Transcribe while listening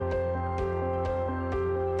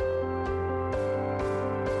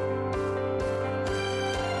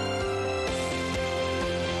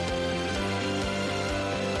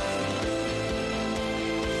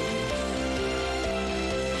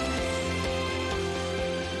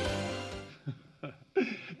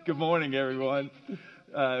Good morning, everyone.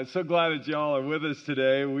 So glad that y'all are with us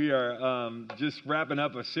today. We are just wrapping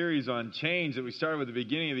up a series on change that we started with the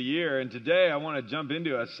beginning of the year. And today I want to jump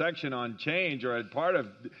into a section on change, or a part of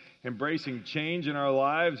embracing change in our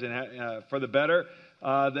lives and for the better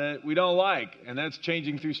that we don't like, and that's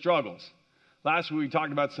changing through struggles. Last week we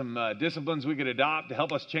talked about some disciplines we could adopt to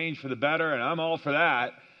help us change for the better, and I'm all for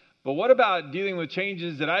that. But what about dealing with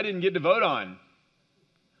changes that I didn't get to vote on?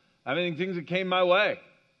 I mean, things that came my way.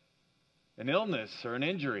 An illness or an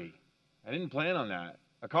injury. I didn't plan on that.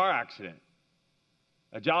 A car accident.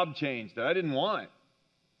 A job change that I didn't want.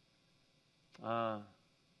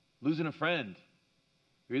 Losing a friend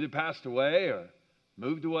who either passed away or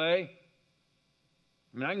moved away.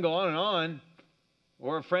 I mean, I can go on and on.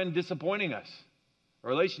 Or a friend disappointing us. A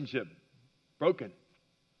relationship broken.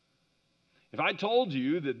 If I told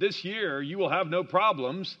you that this year you will have no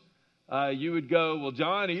problems, you would go, well,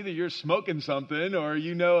 John, either you're smoking something or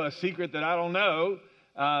you know a secret that I don't know,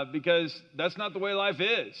 because that's not the way life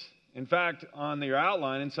is. In fact, on your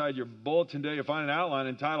outline, inside your bulletin today, you'll find an outline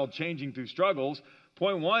entitled Changing Through Struggles.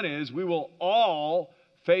 Point one is we will all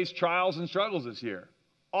face trials and struggles this year.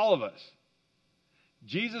 All of us.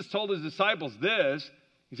 Jesus told his disciples this.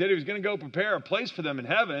 He said he was going to go prepare a place for them in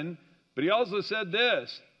heaven, but he also said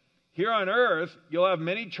this. Here on earth, you'll have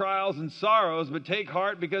many trials and sorrows, but take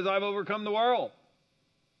heart because I've overcome the world.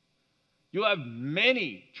 You'll have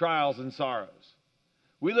many trials and sorrows.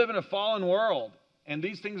 We live in a fallen world, and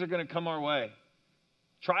these things are going to come our way.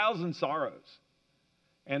 Trials and sorrows.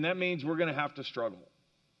 And that means we're going to have to struggle.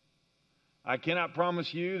 I cannot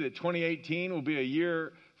promise you that 2018 will be a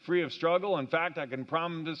year free of struggle. In fact, I can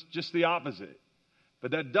promise just the opposite.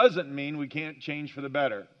 But that doesn't mean we can't change for the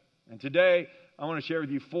better. And today, I want to share with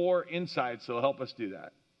you 4 insights that will help us do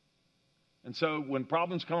that. And so when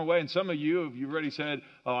problems come our way, and some of you, you've already said,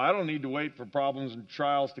 oh, I don't need to wait for problems and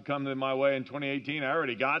trials to come my way in 2018. I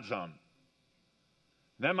already got some.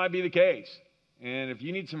 That might be the case. And if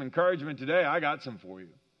you need some encouragement today, I got some for you.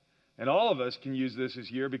 And all of us can use this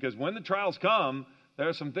year, because when the trials come, there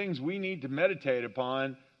are some things we need to meditate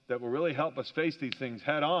upon that will really help us face these things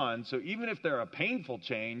head on. So even if they're a painful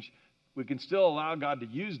change, we can still allow God to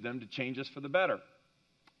use them to change us for the better.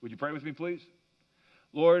 Would you pray with me, please?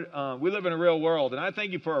 Lord, we live in a real world, and I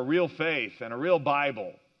thank you for a real faith and a real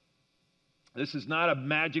Bible. This is not a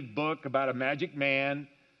magic book about a magic man,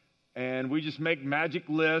 and we just make magic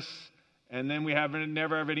lists, and then we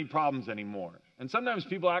never have any problems anymore. And sometimes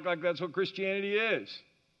people act like that's what Christianity is.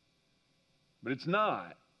 But it's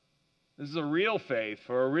not. This is a real faith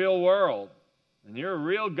for a real world. And you're a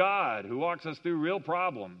real God who walks us through real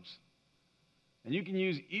problems. And you can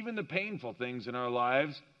use even the painful things in our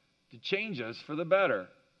lives to change us for the better.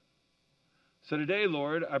 So today,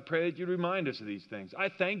 Lord, I pray that you'd remind us of these things. I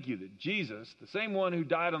thank you that Jesus, the same one who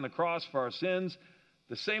died on the cross for our sins,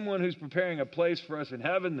 the same one who's preparing a place for us in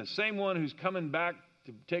heaven, the same one who's coming back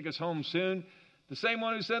to take us home soon, the same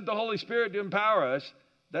one who sent the Holy Spirit to empower us,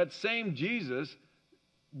 that same Jesus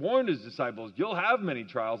warned his disciples, you'll have many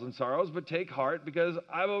trials and sorrows, but take heart because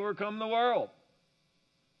I've overcome the world.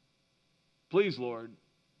 Please, Lord,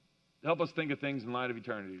 help us think of things in light of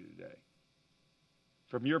eternity today,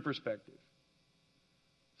 from your perspective,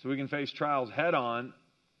 so we can face trials head on,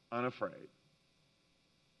 unafraid.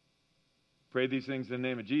 Pray these things in the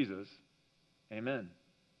name of Jesus. Amen.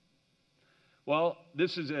 Well,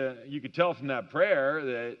 this is you could tell from that prayer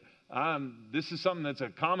that this is something that's a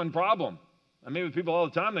common problem. I meet with people all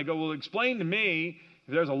the time. They go, well, explain to me,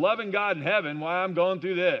 if there's a loving God in heaven, why I'm going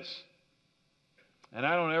through this. And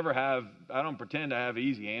I don't pretend to have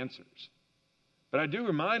easy answers. But I do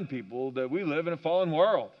remind people that we live in a fallen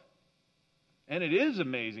world. And it is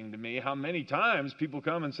amazing to me how many times people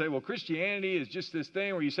come and say, well, Christianity is just this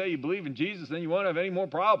thing where you say you believe in Jesus, then you won't have any more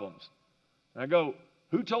problems. And I go,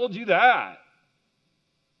 who told you that?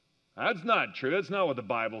 That's not true. That's not what the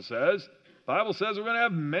Bible says. The Bible says we're going to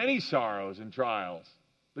have many sorrows and trials.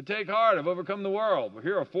 But take heart, I've overcome the world. Well,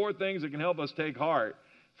 here are 4 things that can help us take heart.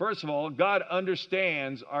 First of all, God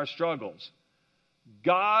understands our struggles.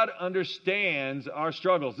 God understands our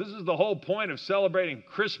struggles. This is the whole point of celebrating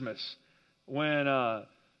Christmas, when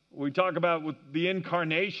we talk about with the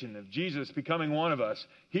incarnation of Jesus becoming one of us.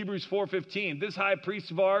 Hebrews 4:15, this high priest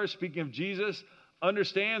of ours, speaking of Jesus,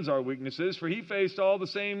 understands our weaknesses, for he faced all the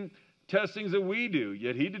same testings that we do,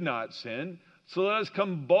 yet he did not sin. So let us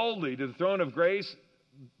come boldly to the throne of grace,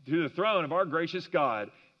 to the throne of our gracious God.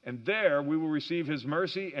 And there we will receive his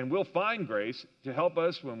mercy, and we'll find grace to help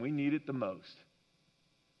us when we need it the most.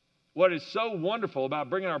 What is so wonderful about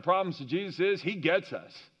bringing our problems to Jesus is he gets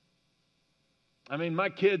us. I mean, my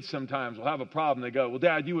kids sometimes will have a problem. They go, well,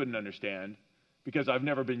 Dad, you wouldn't understand. because I've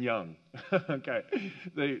never been young. Okay.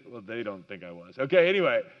 They don't think I was. Okay,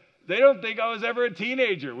 anyway. They don't think I was ever a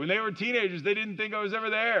teenager. When they were teenagers, they didn't think I was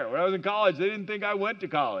ever there. When I was in college, they didn't think I went to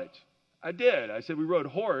college. I did. I said we rode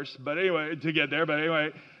horse, but anyway, to get there. But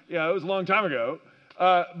anyway, yeah, it was a long time ago.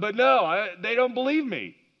 But no, they don't believe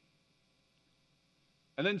me.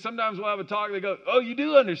 And then sometimes we'll have a talk, they go, oh, you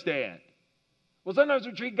do understand. Well, sometimes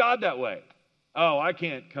we treat God that way. Oh, I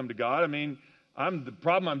can't come to God. I mean, the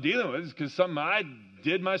problem I'm dealing with is because something I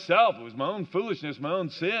did myself. It was my own foolishness, my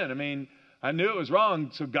own sin. I mean, I knew it was wrong,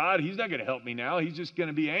 so God, he's not going to help me now. He's just going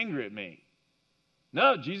to be angry at me.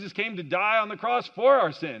 No, Jesus came to die on the cross for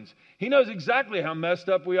our sins. He knows exactly how messed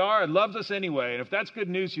up we are and loves us anyway. And if that's good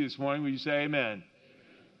news to you this morning, will you say amen? Amen.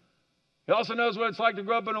 He also knows what it's like to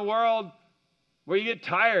grow up in a world where you get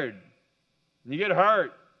tired and you get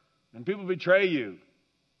hurt and people betray you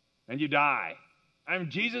and you die. I mean,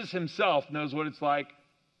 Jesus himself knows what it's like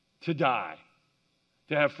to die,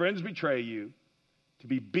 to have friends betray you, to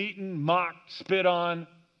be beaten, mocked, spit on,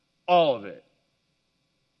 all of it.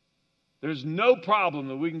 There's no problem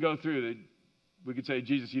that we can go through that we could say,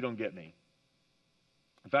 Jesus, you don't get me.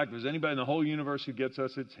 In fact, if there's anybody in the whole universe who gets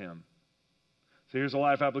us, it's him. So here's a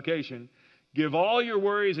life application. Give all your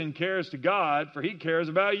worries and cares to God, for he cares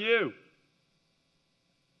about you.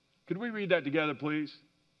 Could we read that together, please?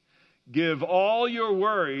 Give all your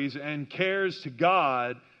worries and cares to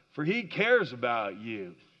God, for he cares about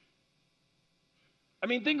you. I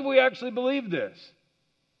mean, think if we actually believe this.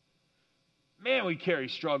 Man, we carry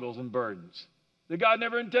struggles and burdens that God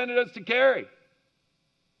never intended us to carry.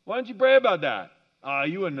 Why don't you pray about that?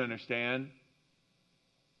 You wouldn't understand.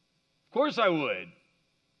 Of course I would.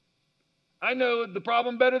 I know the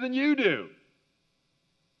problem better than you do.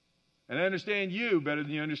 And I understand you better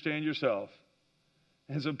than you understand yourself.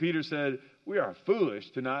 And so Peter said, we are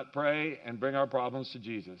foolish to not pray and bring our problems to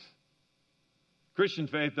Jesus. Christian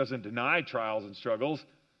faith doesn't deny trials and struggles.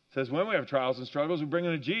 It says when we have trials and struggles, we bring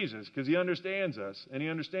them to Jesus because he understands us and he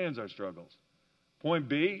understands our struggles. Point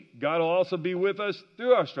B, God will also be with us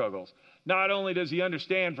through our struggles. Not only does he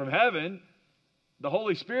understand from heaven, the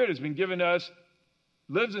Holy Spirit has been given to us,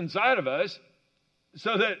 lives inside of us,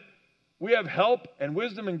 so that we have help and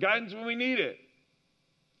wisdom and guidance when we need it.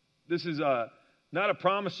 This is not a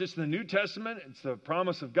promise just in the New Testament. It's the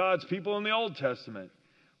promise of God's people in the Old Testament.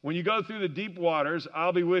 When you go through the deep waters,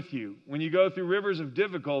 I'll be with you. When you go through rivers of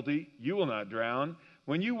difficulty, you will not drown.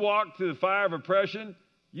 When you walk through the fire of oppression,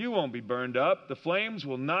 you won't be burned up. The flames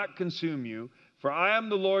will not consume you. For I am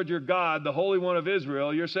the Lord your God, the Holy One of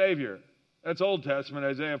Israel, your Savior. That's Old Testament,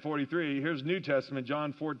 Isaiah 43. Here's New Testament,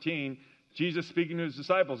 John 14. Jesus speaking to his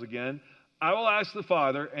disciples again. I will ask the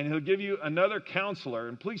Father, and he'll give you another counselor.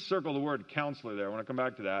 And please circle the word counselor there. I want to come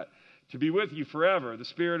back to that. To be with you forever, the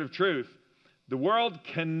Spirit of truth. The world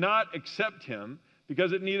cannot accept him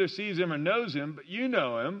because it neither sees him or knows him, but you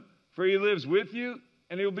know him, for he lives with you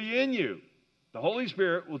and he'll be in you. The Holy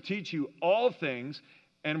Spirit will teach you all things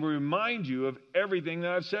and will remind you of everything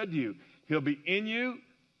that I've said to you. He'll be in you.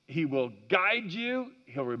 He will guide you.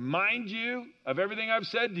 He'll remind you of everything I've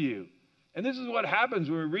said to you. And this is what happens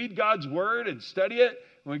when we read God's word and study it.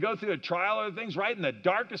 When we go through a trial or things, right in the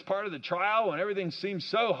darkest part of the trial, when everything seems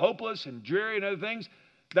so hopeless and dreary and other things,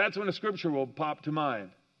 that's when a scripture will pop to mind.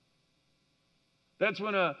 That's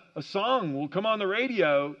when a song will come on the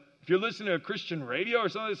radio. If you're listening to a Christian radio or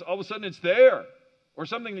something, all of a sudden it's there. Or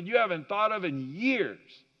something that you haven't thought of in years.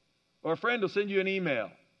 Or a friend will send you an email.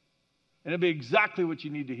 And it'll be exactly what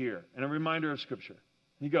you need to hear. And a reminder of scripture. And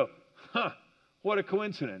you go, what a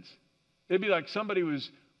coincidence. It'd be like somebody was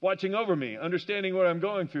watching over me, understanding what I'm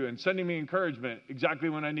going through, and sending me encouragement exactly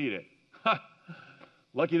when I need it.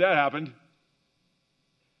 Lucky that happened.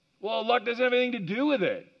 Well, luck doesn't have anything to do with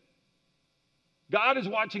it. God is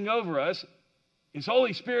watching over us. His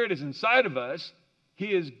Holy Spirit is inside of us. He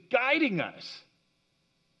is guiding us.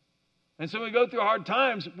 And so when we go through hard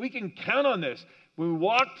times, we can count on this. When we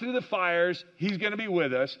walk through the fires, he's going to be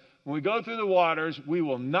with us. When we go through the waters, we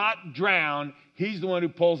will not drown. He's the one who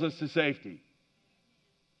pulls us to safety.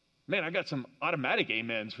 Man, I got some automatic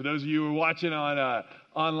amens for those of you who are watching on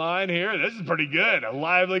online here. This is pretty good. A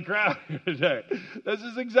lively crowd here today. This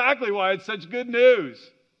is exactly why it's such good news.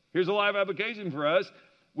 Here's a live application for us.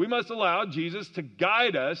 We must allow Jesus to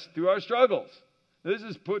guide us through our struggles. This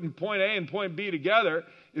is putting point A and point B together.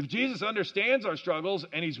 If Jesus understands our struggles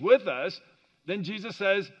and he's with us, then Jesus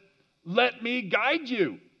says, let me guide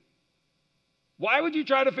you. Why would you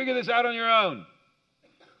try to figure this out on your own?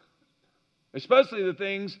 Especially the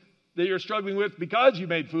things that you're struggling with because you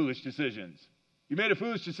made foolish decisions. You made a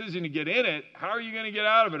foolish decision to get in it. How are you going to get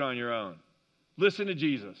out of it on your own? Listen to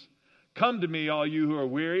Jesus. Come to me, all you who are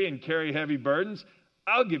weary and carry heavy burdens.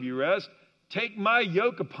 I'll give you rest. Take my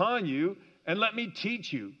yoke upon you and let me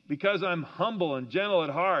teach you, because I'm humble and gentle at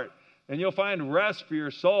heart, and you'll find rest for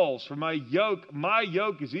your souls. For my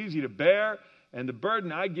yoke is easy to bear, and the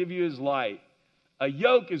burden I give you is light. A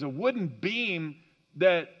yoke is a wooden beam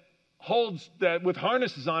that with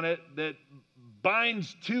harnesses on it that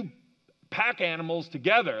binds two pack animals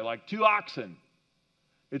together, like two oxen.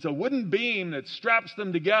 It's a wooden beam that straps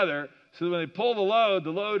them together so that when they pull the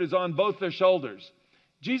load is on both their shoulders.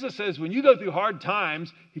 Jesus says when you go through hard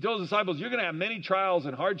times, he told his disciples, you're going to have many trials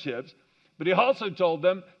and hardships. But he also told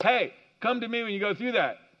them, hey, come to me when you go through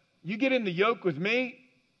that. You get in the yoke with me,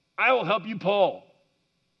 I will help you pull.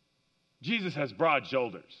 Jesus has broad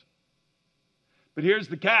shoulders. But here's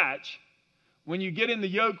the catch. When you get in the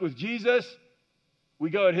yoke with Jesus,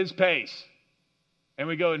 we go at his pace and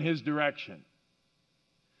we go in his direction.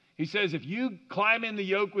 He says, if you climb in the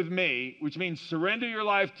yoke with me, which means surrender your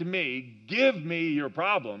life to me, give me your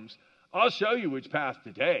problems, I'll show you which path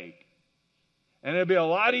to take. And it'll be a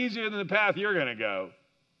lot easier than the path you're going to go.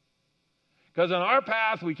 Because on our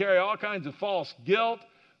path, we carry all kinds of false guilt.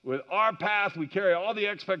 With our path, we carry all the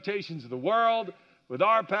expectations of the world. With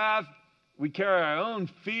our path, we carry our own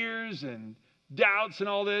fears and doubts and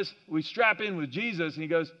all this. We strap in with Jesus, and he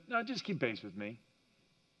goes, no, just keep pace with me.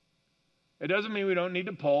 It doesn't mean we don't need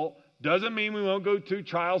to pull. Doesn't mean we won't go through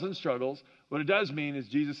trials and struggles. What it does mean is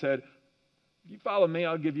Jesus said, if you follow me,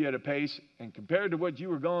 I'll give you at a pace. And compared to what you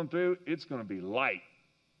were going through, it's going to be light.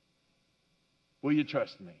 Will you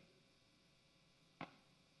trust me?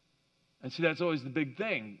 And see, that's always the big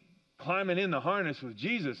thing. Climbing in the harness with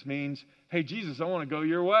Jesus means, hey, Jesus, I want to go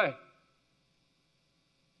your way.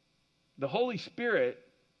 The Holy Spirit,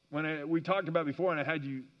 we talked about before, and I had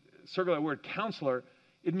you circle that word counselor,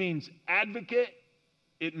 it means advocate,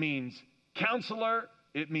 it means counselor,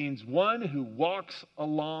 it means one who walks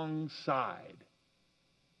alongside.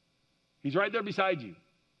 He's right there beside you.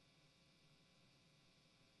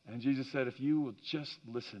 And Jesus said, if you will just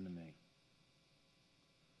listen to me,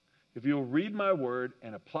 if you'll read my word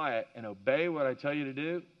and apply it and obey what I tell you to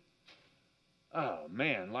do, oh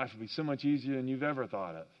man, life will be so much easier than you've ever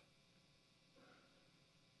thought of.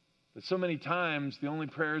 But so many times, the only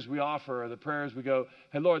prayers we offer are the prayers we go,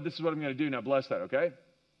 hey, Lord, this is what I'm going to do. Now bless that, okay?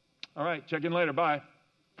 All right, check in later. Bye.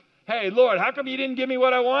 Hey, Lord, how come you didn't give me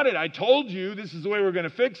what I wanted? I told you this is the way we're going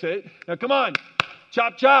to fix it. Now, come on.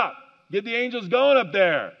 Chop, chop. Get the angels going up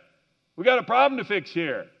there. We got a problem to fix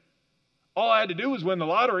here. All I had to do was win the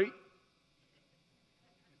lottery.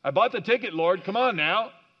 I bought the ticket, Lord. Come on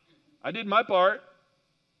now. I did my part.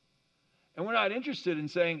 And we're not interested in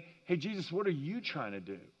saying, hey, Jesus, what are you trying to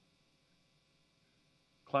do?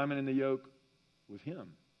 Climbing in the yoke with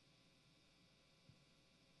him.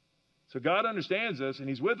 So God understands us and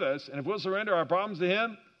he's with us. And if we'll surrender our problems to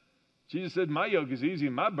him, Jesus said, my yoke is easy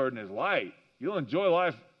and my burden is light. You'll enjoy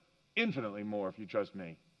life infinitely more if you trust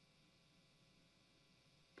me.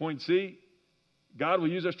 Point C, God will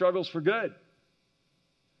use our struggles for good.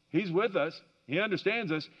 He's with us. He understands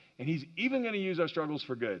us. And he's even going to use our struggles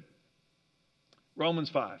for good. Romans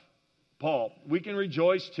 5. Paul, we can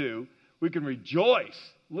rejoice too. We can rejoice.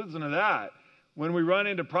 Listen to that. When we run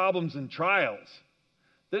into problems and trials.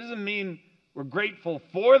 That doesn't mean we're grateful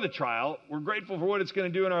for the trial. We're grateful for what it's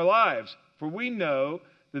going to do in our lives. For we know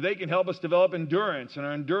that they can help us develop endurance. And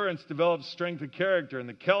our endurance develops strength of character. And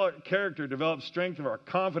the character develops strength of our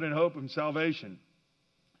confident hope of salvation.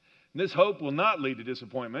 And this hope will not lead to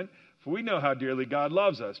disappointment. For we know how dearly God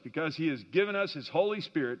loves us. Because he has given us his Holy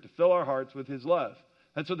Spirit to fill our hearts with his love.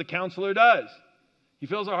 That's what the counselor does. He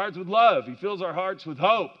fills our hearts with love. He fills our hearts with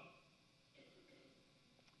hope.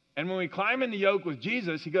 And when we climb in the yoke with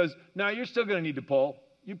Jesus, he goes, no, you're still going to need to pull.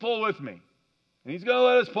 You pull with me. And he's going to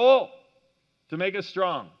let us pull to make us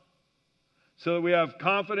strong. So that we have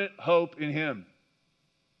confident hope in him.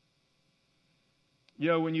 You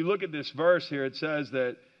know, when you look at this verse here, it says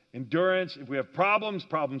that endurance, if we have problems,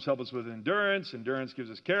 problems help us with endurance. Endurance gives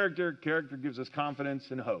us character. Character gives us confidence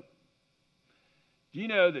and hope. Do you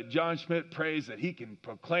know that John Schmidt prays that he can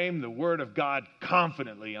proclaim the word of God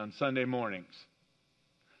confidently on Sunday mornings?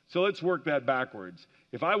 So let's work that backwards.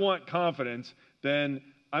 If I want confidence, then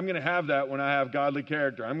I'm going to have that when I have godly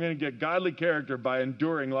character. I'm going to get godly character by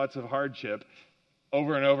enduring lots of hardship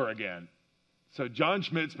over and over again. So John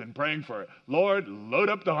Schmidt's been praying for it. Lord, load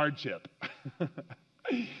up the hardship.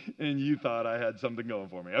 And you thought I had something going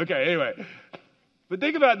for me. Okay, anyway. But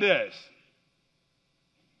think about this.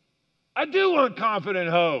 I do want confident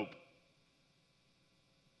hope.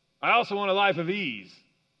 I also want a life of ease.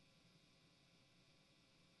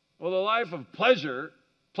 Well, the life of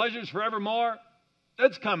pleasures forevermore,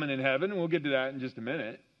 That's coming in heaven, and we'll get to that in just a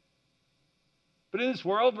minute. But in this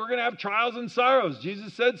world, we're going to have trials and sorrows.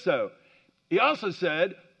 Jesus said so. He also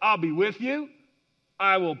said, I'll be with you.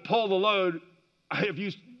 I will pull the load. If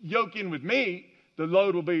you yoke in with me, the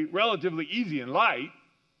load will be relatively easy and light.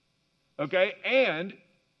 Okay? And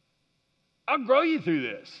I'll grow you through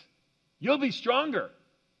this. You'll be stronger.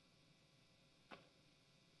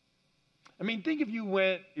 I mean, think if you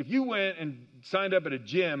went and signed up at a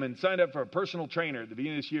gym and signed up for a personal trainer at the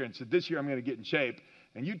beginning of this year and said, this year I'm going to get in shape.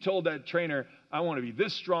 And you told that trainer, I want to be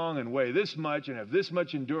this strong and weigh this much and have this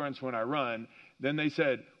much endurance when I run. Then they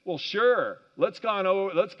said, well, sure, let's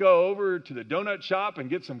go over to the donut shop and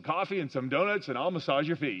get some coffee and some donuts and I'll massage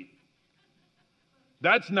your feet.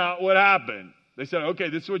 That's not what happened. They said, okay,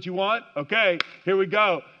 this is what you want? Okay, here we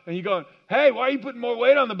go. And you're going, hey, why are you putting more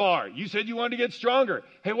weight on the bar? You said you wanted to get stronger.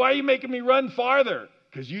 Hey, why are you making me run farther?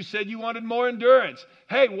 Because you said you wanted more endurance.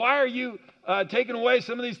 Hey, why are you taking away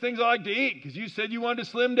some of these things I like to eat? Because you said you wanted to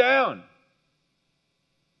slim down.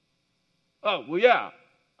 Oh, well, yeah.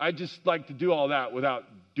 I just like to do all that without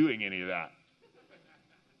doing any of that.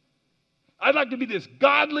 I'd like to be this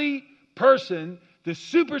godly person, this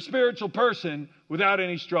super spiritual person without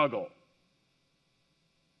any struggle.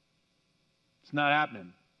 It's not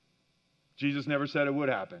happening. Jesus never said it would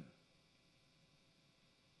happen.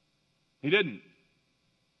 He didn't.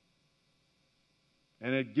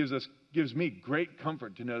 And it gives me great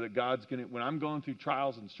comfort to know that God's going to, when I'm going through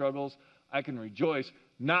trials and struggles, I can rejoice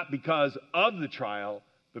not because of the trial,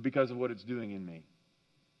 but because of what it's doing in me.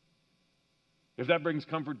 If that brings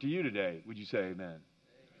comfort to you today, would you say amen?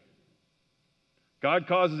 God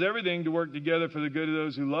causes everything to work together for the good of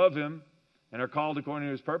those who love him and are called according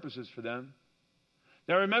to his purposes for them.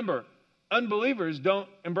 Now remember, unbelievers don't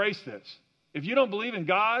embrace this. If you don't believe in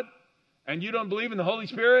God and you don't believe in the Holy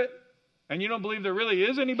Spirit and you don't believe there really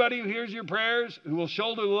is anybody who hears your prayers, who will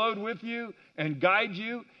shoulder the load with you and guide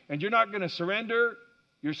you, and you're not going to surrender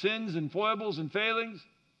your sins and foibles and failings,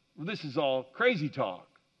 well, this is all crazy talk.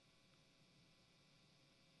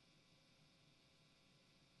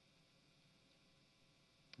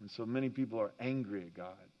 And so many people are angry at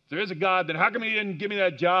God. If there is a God, then how come he didn't give me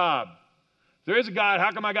that job? If there is a God,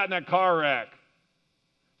 how come I got in that car wreck?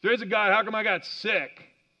 If there is a God, how come I got sick?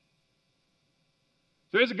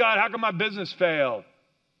 If there is a God, how come my business failed?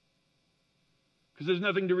 Because there's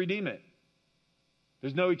nothing to redeem it.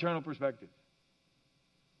 There's no eternal perspective.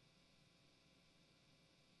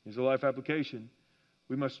 Here's a life application.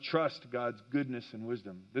 We must trust God's goodness and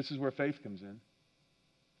wisdom. This is where faith comes in.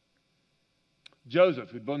 Joseph,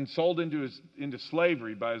 who'd been sold into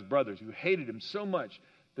slavery by his brothers, who hated him so much,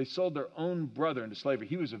 they sold their own brother into slavery.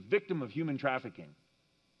 He was a victim of human trafficking.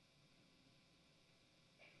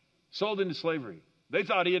 Sold into slavery. They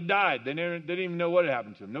thought he had died. They didn't even know what had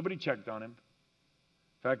happened to him. Nobody checked on him.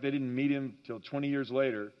 In fact, they didn't meet him till 20 years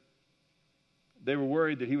later. They were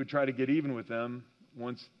worried that he would try to get even with them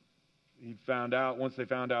once they found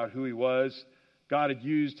out who he was. God had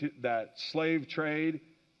used that slave trade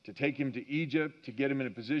to take him to Egypt, to get him in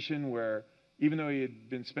a position where, even though he had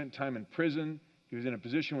been spent time in prison, he was in a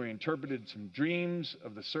position where he interpreted some dreams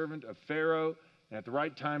of the servant of Pharaoh. And at the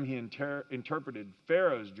right time, he interpreted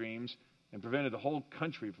Pharaoh's dreams and prevented the whole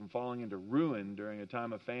country from falling into ruin during a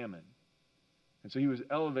time of famine. And so he was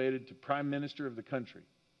elevated to prime minister of the country.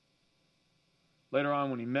 Later on,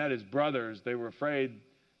 when he met his brothers, they were afraid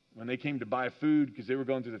when they came to buy food because they were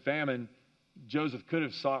going through the famine. Joseph could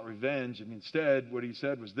have sought revenge, and instead what he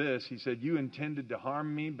said was this. He said, you intended to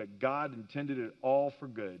harm me, but God intended it all for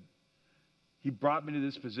good. He brought me to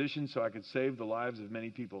this position so I could save the lives of many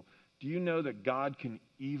people. Do you know that God can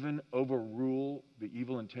even overrule the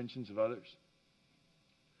evil intentions of others?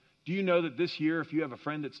 Do you know that this year, if you have a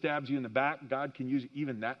friend that stabs you in the back, God can use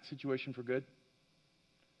even that situation for good?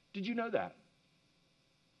 Did you know that?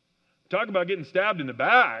 Talk about getting stabbed in the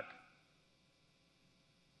back.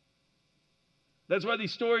 That's why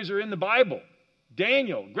these stories are in the Bible.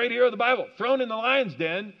 Daniel, great hero of the Bible, thrown in the lion's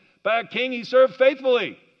den by a king he served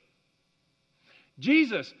faithfully.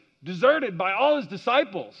 Jesus, deserted by all his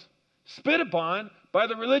disciples, spit upon by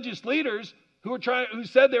the religious leaders who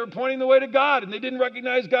said they were pointing the way to God and they didn't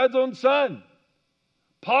recognize God's own son.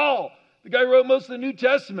 Paul, the guy who wrote most of the New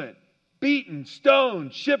Testament, beaten,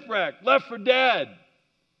 stoned, shipwrecked, left for dead.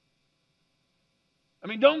 I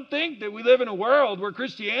mean, don't think that we live in a world where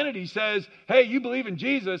Christianity says, hey, you believe in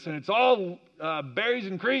Jesus and it's all berries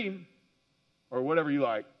and cream, or whatever you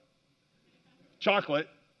like, chocolate,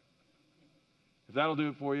 if that'll do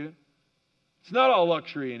it for you. It's not all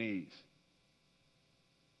luxury and ease.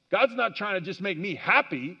 God's not trying to just make me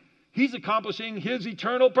happy. He's accomplishing his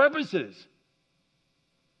eternal purposes.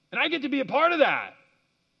 And I get to be a part of that.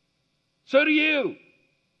 So do you.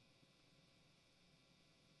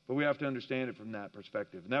 But we have to understand it from that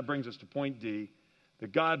perspective. And that brings us to point D,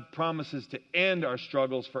 that God promises to end our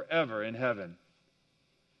struggles forever in heaven.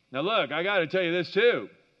 Now look, I got to tell you this too.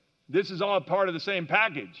 This is all part of the same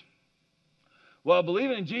package. Well,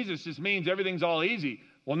 believing in Jesus just means everything's all easy.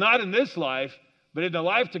 Well, not in this life, but in the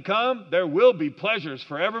life to come, there will be pleasures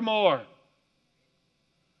forevermore.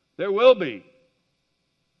 There will be.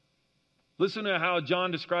 Listen to how John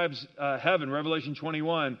describes heaven, Revelation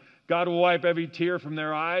 21. God will wipe every tear from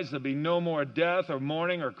their eyes. There'll be no more death or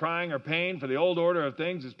mourning or crying or pain, for the old order of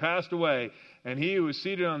things has passed away. And he who was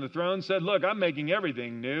seated on the throne said, look, I'm making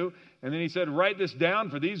everything new. And then he said, write this down,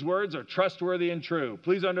 for these words are trustworthy and true.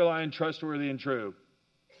 Please underline trustworthy and true.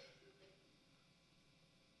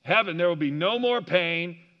 Heaven, there will be no more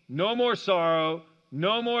pain, no more sorrow,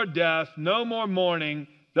 no more death, no more mourning.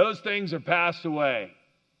 Those things are passed away.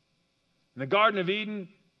 In the Garden of Eden,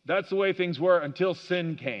 that's the way things were until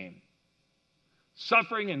sin came.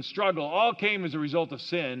 Suffering and struggle all came as a result of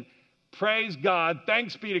sin. Praise God.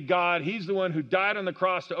 Thanks be to God. He's the one who died on the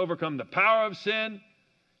cross to overcome the power of sin,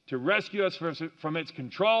 to rescue us from its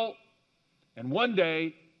control. And one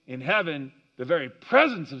day in heaven, the very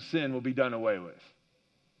presence of sin will be done away with.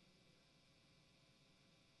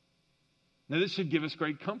 Now, this should give us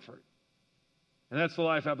great comfort. And that's the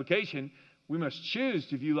life application. We must choose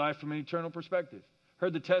to view life from an eternal perspective.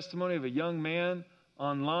 Heard the testimony of a young man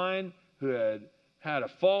online who had a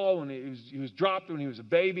fall when he was dropped when he was a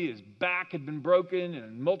baby. His back had been broken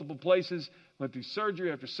in multiple places. Went through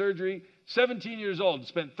surgery after surgery. 17 years old.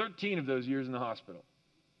 Spent 13 of those years in the hospital.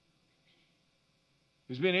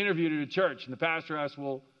 He was being interviewed at a church, and the pastor asked,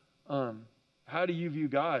 well, how do you view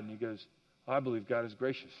God? And he goes, I believe God is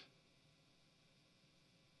gracious.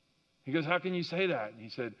 He goes, how can you say that? And he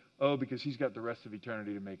said, oh, because he's got the rest of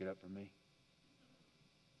eternity to make it up for me.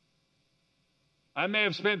 I may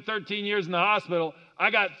have spent 13 years in the hospital. I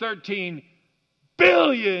got 13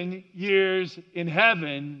 billion years in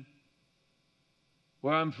heaven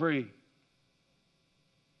where I'm free.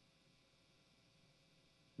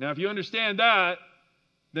 Now, if you understand that,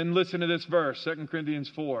 then listen to this verse, 2 Corinthians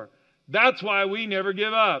 4. That's why we never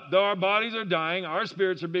give up. Though our bodies are dying, our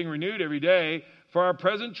spirits are being renewed every day. For our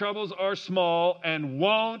present troubles are small and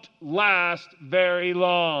won't last very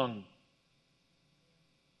long.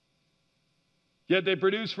 Yet they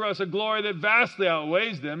produce for us a glory that vastly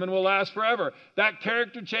outweighs them and will last forever. That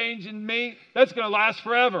character change in me, that's going to last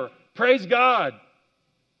forever. Praise God.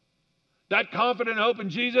 That confident hope in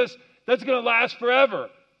Jesus, that's going to last forever.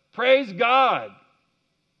 Praise God.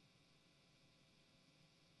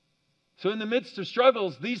 So in the midst of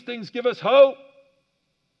struggles, these things give us hope.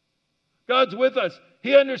 God's with us.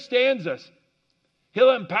 He understands us.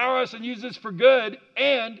 He'll empower us and use this for good.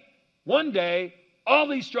 And one day, all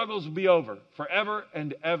these struggles will be over forever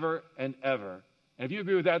and ever and ever. And if you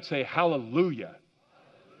agree with that, say hallelujah.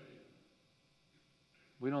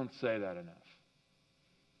 We don't say that enough.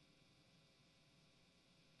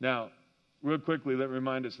 Now, real quickly, let me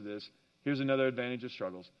remind us of this. Here's another advantage of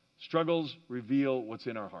struggles. Struggles reveal what's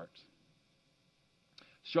in our hearts.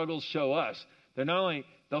 Struggles show us.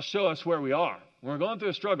 They'll show us where we are. When we're going through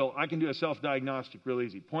a struggle, I can do a self-diagnostic real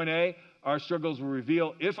easy. Point A, our struggles will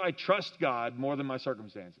reveal if I trust God more than my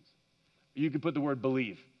circumstances. You could put the word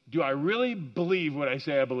believe. Do I really believe what I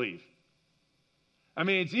say I believe? I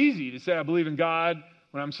mean, it's easy to say I believe in God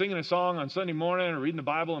when I'm singing a song on Sunday morning or reading the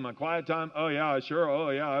Bible in my quiet time. Oh, yeah, sure.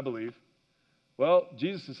 Oh, yeah, I believe. Well,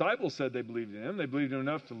 Jesus' disciples said they believed in him. They believed in him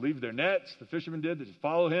enough to leave their nets. The fishermen did to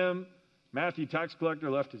follow him. Matthew, tax collector,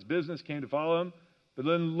 left his business, came to follow him. But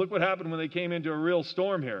then look what happened when they came into a real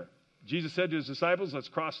storm here. Jesus said to his disciples, let's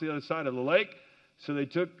cross the other side of the lake. So they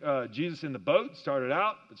took Jesus in the boat, started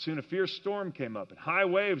out, but soon a fierce storm came up, and high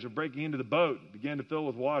waves were breaking into the boat and began to fill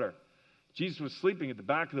with water. Jesus was sleeping at the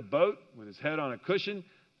back of the boat with his head on a cushion.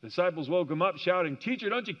 The disciples woke him up, shouting, Teacher,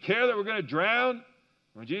 don't you care that we're going to drown?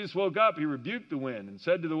 When Jesus woke up, he rebuked the wind and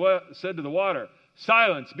said to the water,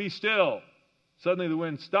 Silence, be still. Suddenly the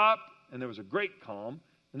wind stopped, and there was a great calm.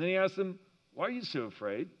 And then he asked them, Why are you so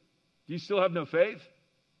afraid? Do you still have no faith?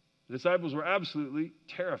 The disciples were absolutely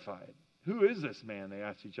terrified. Who is this man? They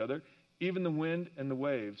asked each other. Even the wind and the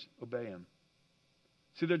waves obey him.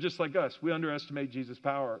 See, they're just like us. We underestimate Jesus'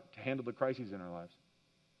 power to handle the crises in our lives.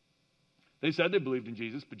 They said they believed in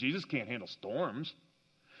Jesus, but Jesus can't handle storms.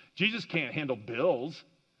 Jesus can't handle bills.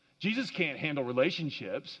 Jesus can't handle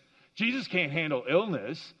relationships. Jesus can't handle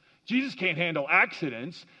illness. Jesus can't handle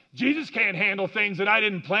accidents. Jesus can't handle things that I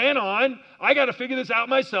didn't plan on. I got to figure this out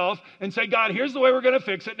myself and say, God, here's the way we're going to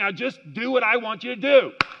fix it. Now just do what I want you to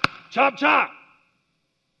do. Chop, chop.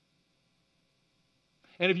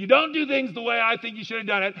 And if you don't do things the way I think you should have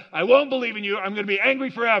done it, I won't believe in you. I'm going to be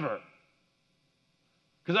angry forever.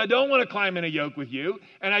 Because I don't want to climb in a yoke with you,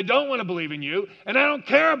 and I don't want to believe in you, and I don't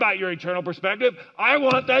care about your eternal perspective. I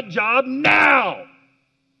want that job now.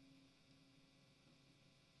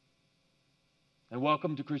 And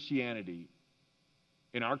welcome to Christianity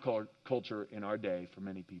in our culture, in our day, for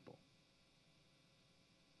many people.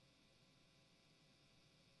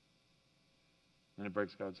 And it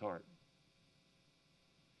breaks God's heart.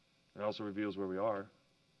 It also reveals where we are.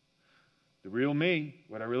 The real me,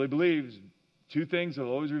 what I really believe, is two things that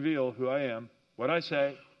will always reveal who I am: what I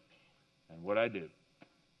say and what I do.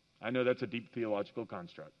 I know that's a deep theological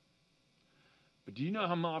construct. But do you know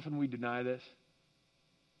how often we deny this?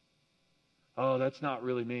 Oh, that's not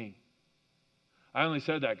really me. I only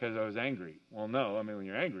said that because I was angry. Well, no. I mean, when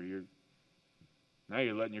you're angry, now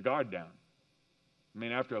you're letting your guard down. I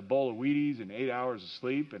mean, after a bowl of Wheaties and 8 hours of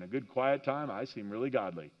sleep and a good quiet time, I seem really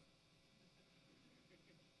godly.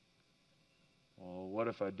 Well, what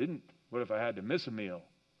if I didn't? What if I had to miss a meal?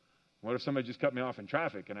 What if somebody just cut me off in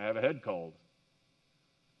traffic and I have a head cold?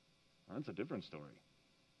 Well, that's a different story.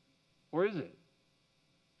 Or is it?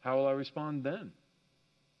 How will I respond then?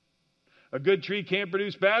 A good tree can't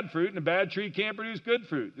produce bad fruit, and a bad tree can't produce good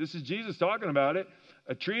fruit. This is Jesus talking about it.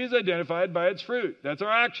 A tree is identified by its fruit. That's our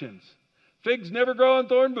actions. Figs never grow on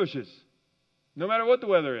thorn bushes, no matter what the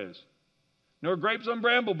weather is. Nor grapes on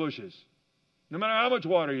bramble bushes, no matter how much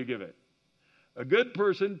water you give it. A good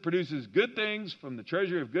person produces good things from the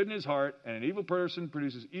treasury of good in his heart, and an evil person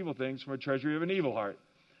produces evil things from a treasury of an evil heart.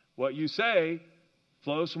 What you say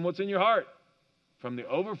flows from what's in your heart. From the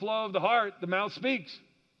overflow of the heart, the mouth speaks.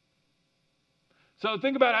 So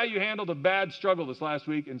think about how you handled a bad struggle this last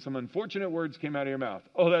week and some unfortunate words came out of your mouth.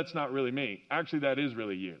 Oh, that's not really me. Actually, that is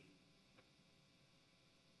really you.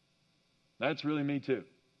 That's really me too.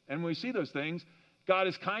 And when we see those things, God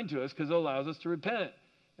is kind to us because it allows us to repent.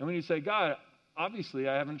 And when you say, God, obviously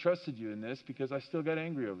I haven't trusted you in this because I still got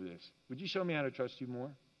angry over this. Would you show me how to trust you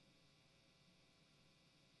more?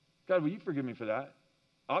 God, will you forgive me for that?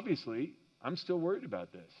 Obviously, I'm still worried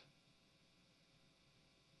about this.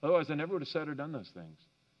 Otherwise, I never would have said or done those things.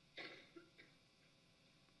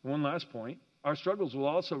 One last point. Our struggles will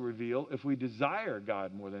also reveal if we desire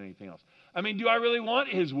God more than anything else. I mean, do I really want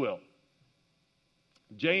His will?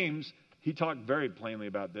 James, he talked very plainly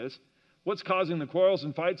about this. What's causing the quarrels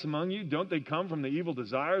and fights among you? Don't they come from the evil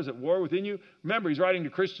desires at war within you? Remember, he's writing to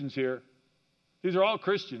Christians here. These are all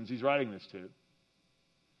Christians he's writing this to.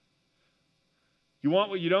 You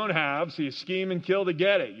want what you don't have, so you scheme and kill to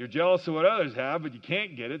get it. You're jealous of what others have, but you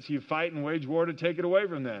can't get it, so you fight and wage war to take it away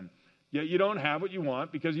from them. Yet you don't have what you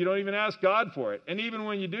want because you don't even ask God for it. And even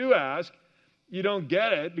when you do ask, you don't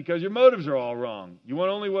get it because your motives are all wrong. You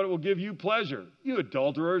want only what will give you pleasure. You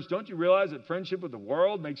adulterers, don't you realize that friendship with the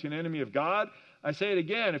world makes you an enemy of God? I say it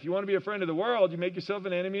again, if you want to be a friend of the world, you make yourself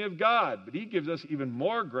an enemy of God. But He gives us even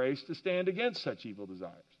more grace to stand against such evil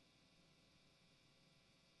desires.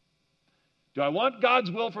 Do I want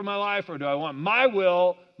God's will for my life, or do I want my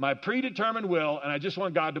will, my predetermined will, and I just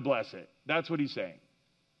want God to bless it? That's what he's saying.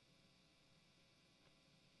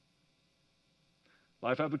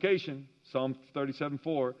 Life application, Psalm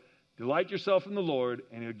 37:4. Delight yourself in the Lord,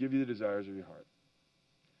 and He'll give you the desires of your heart.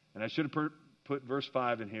 And I should have put verse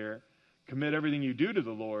 5 in here. Commit everything you do to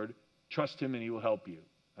the Lord. Trust Him, and He will help you.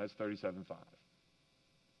 That's 37:5. The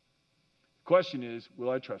question is, will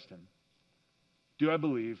I trust Him? Do I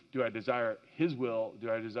believe? Do I desire His will?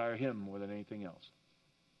 Do I desire Him more than anything else?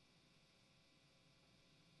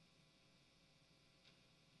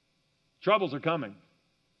 Troubles are coming.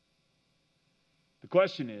 The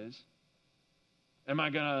question is, am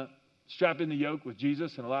I going to strap in the yoke with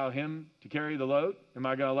Jesus and allow Him to carry the load? Am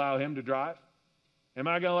I going to allow Him to drive? Am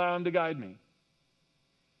I going to allow Him to guide me?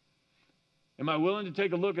 Am I willing to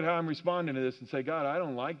take a look at how I'm responding to this and say, God, I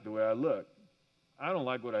don't like the way I look. I don't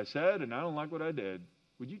like what I said, and I don't like what I did.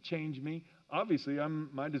 Would you change me? Obviously,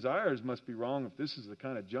 my desires must be wrong if this is the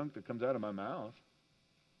kind of junk that comes out of my mouth.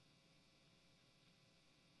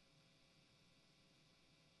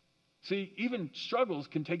 See, even struggles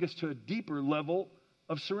can take us to a deeper level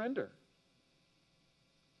of surrender.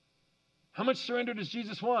 How much surrender does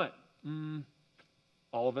Jesus want?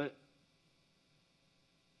 All of it.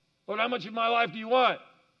 Lord, how much of my life do you want?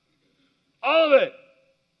 All of it.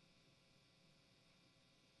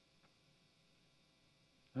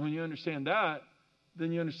 And when you understand that,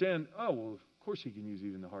 then you understand, oh, well, of course He can use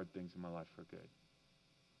even the hard things in my life for good.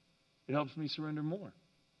 It helps me surrender more.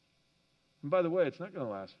 And by the way, it's not going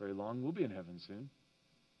to last very long. We'll be in heaven soon.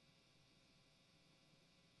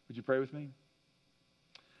 Would you pray with me?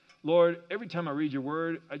 Lord, every time I read your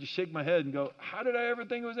word, I just shake my head and go, how did I ever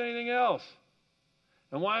think it was anything else?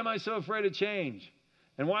 And why am I so afraid of change?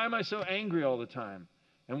 And why am I so angry all the time?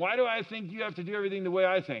 And why do I think you have to do everything the way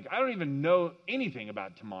I think? I don't even know anything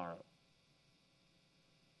about tomorrow.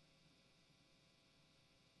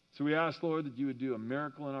 So we ask, Lord, that you would do a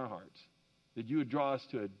miracle in our hearts, that you would draw us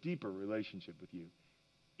to a deeper relationship with you,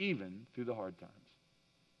 even through the hard times.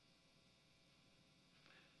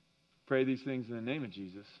 Pray these things in the name of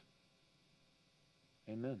Jesus.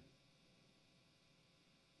 Amen.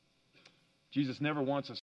 Jesus never wants us